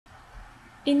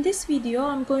In this video,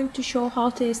 I'm going to show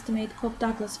how to estimate Cobb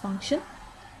Douglas function.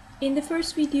 In the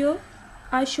first video,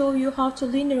 I show you how to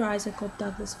linearize a Cobb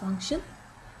Douglas function.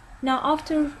 Now,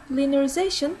 after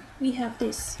linearization, we have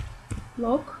this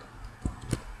log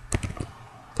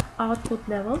output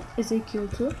level is equal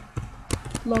to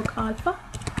log alpha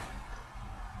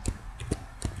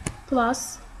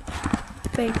plus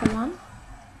beta 1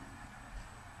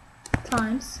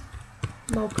 times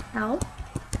log L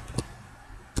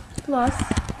plus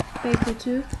beta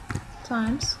 2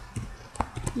 times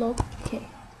log K.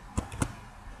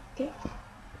 Okay.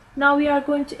 Now we are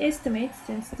going to estimate,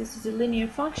 since this is a linear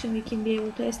function, we can be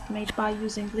able to estimate by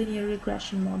using linear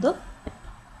regression model.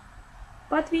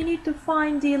 But we need to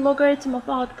find the logarithm of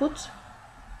output,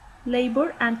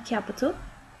 labor and capital.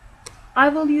 I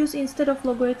will use, instead of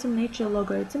logarithm, natural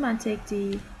logarithm and take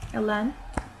the ln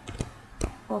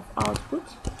of output.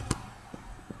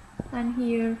 And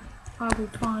here I will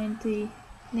find the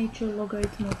natural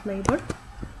logarithm of labor.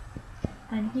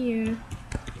 And here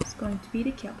is going to be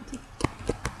the capital.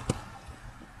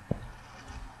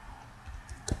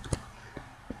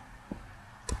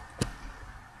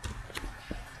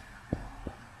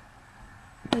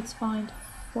 Let's find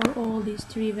for all these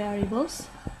three variables.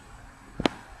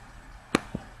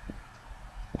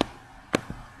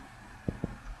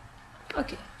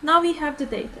 Okay, now we have the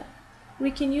data.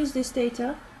 We can use this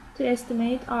data to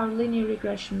estimate our linear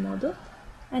regression model,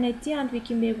 and at the end we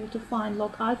can be able to find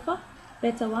log alpha,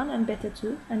 beta 1 and beta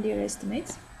 2 and their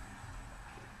estimates.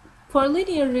 For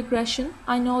linear regression,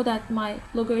 I know that my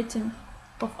logarithm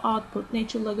of output,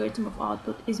 natural logarithm of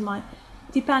output, is my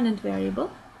dependent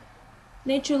variable.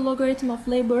 Natural logarithm of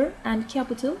labor and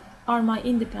capital are my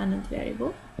independent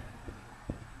variable.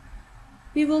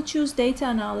 We will choose data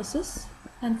analysis,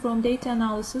 and from data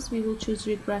analysis we will choose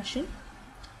regression.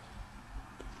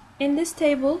 In this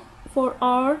table, for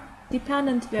our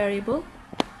dependent variable,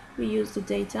 we use the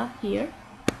data here,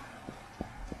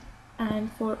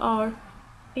 and for our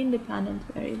independent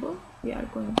variable, we are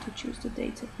going to choose the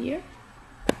data here,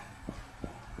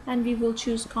 and we will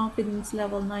choose confidence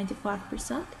level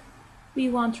 95%. We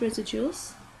want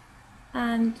residuals,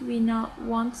 and we now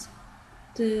want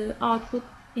the output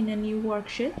in a new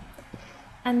worksheet,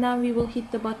 and then we will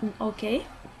hit the button OK.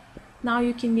 Now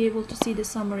you can be able to see the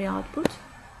summary output.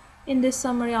 In this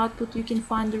summary output, you can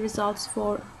find the results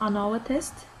for ANOVA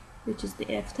test, which is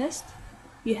the F test.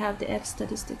 You have the F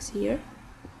statistics here.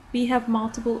 We have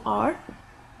multiple R.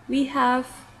 We have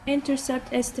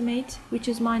intercept estimate, which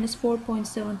is minus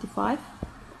 4.75.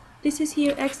 This is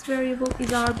here, X variable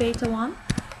is our beta 1,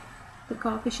 the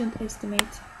coefficient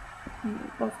estimate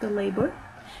of the labor,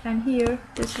 and here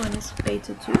this one is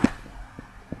beta 2.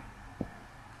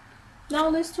 Now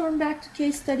let's turn back to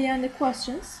case study and the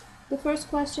questions. The first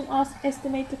question asks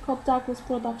estimate the Cobb Douglas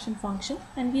production function,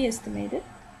 and we estimated.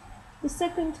 The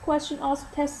second question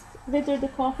asks test whether the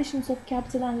coefficients of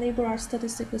capital and labor are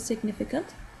statistically significant.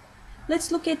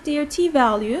 Let's look at their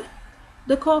t-value.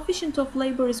 The coefficient of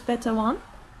labor is beta 1,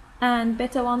 and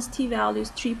beta 1's t-value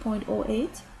is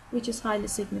 3.08, which is highly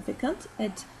significant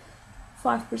at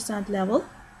 5% level.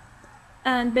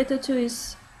 And beta 2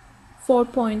 is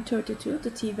 4.32, the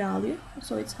t-value,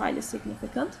 so it's highly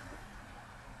significant.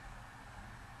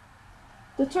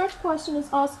 The third question is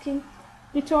asking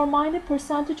determine the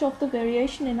percentage of the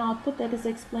variation in output that is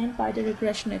explained by the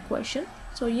regression equation.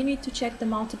 So you need to check the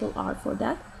multiple R for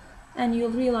that, and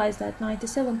you'll realize that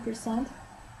 97%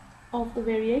 of the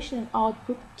variation in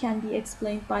output can be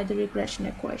explained by the regression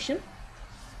equation.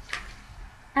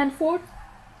 And fourth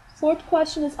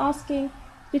question is asking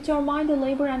determine the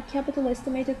labor and capital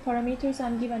estimated parameters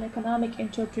and give an economic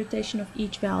interpretation of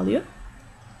each value.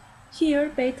 Here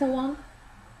beta 1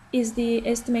 is the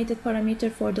estimated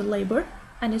parameter for the labor,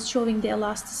 and it's showing the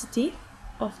elasticity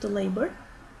of the labor.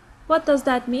 What does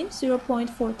that mean?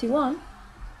 0.41,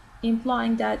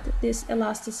 implying that this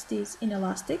elasticity is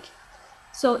inelastic.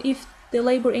 So if the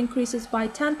labor increases by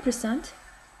 10%,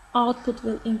 output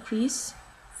will increase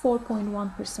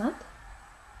 4.1%.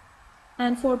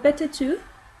 And for beta 2,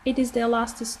 it is the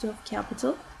elasticity of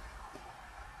capital.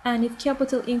 And if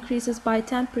capital increases by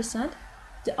 10%,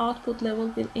 the output level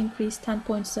will increase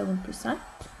 10.7%,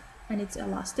 and it's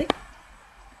elastic.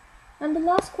 And the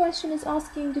last question is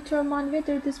asking determine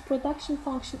whether this production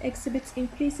function exhibits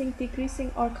increasing,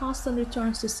 decreasing, or constant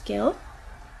returns to scale.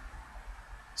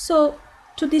 So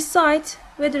to decide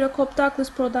whether a Cobb Douglas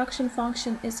production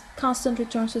function is constant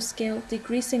returns to scale,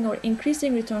 decreasing, or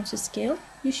increasing returns to scale,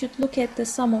 you should look at the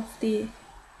sum of the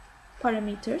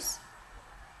parameters.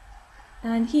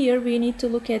 And here we need to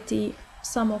look at the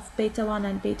sum of beta 1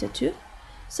 and beta 2.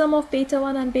 Sum of beta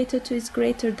 1 and beta 2 is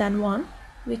greater than 1.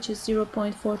 which is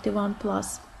 0.41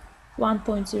 plus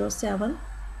 1.07.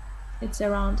 It's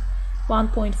around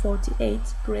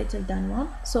 1.48 greater than 1.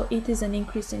 So it is an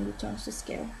increasing returns to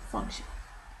scale function.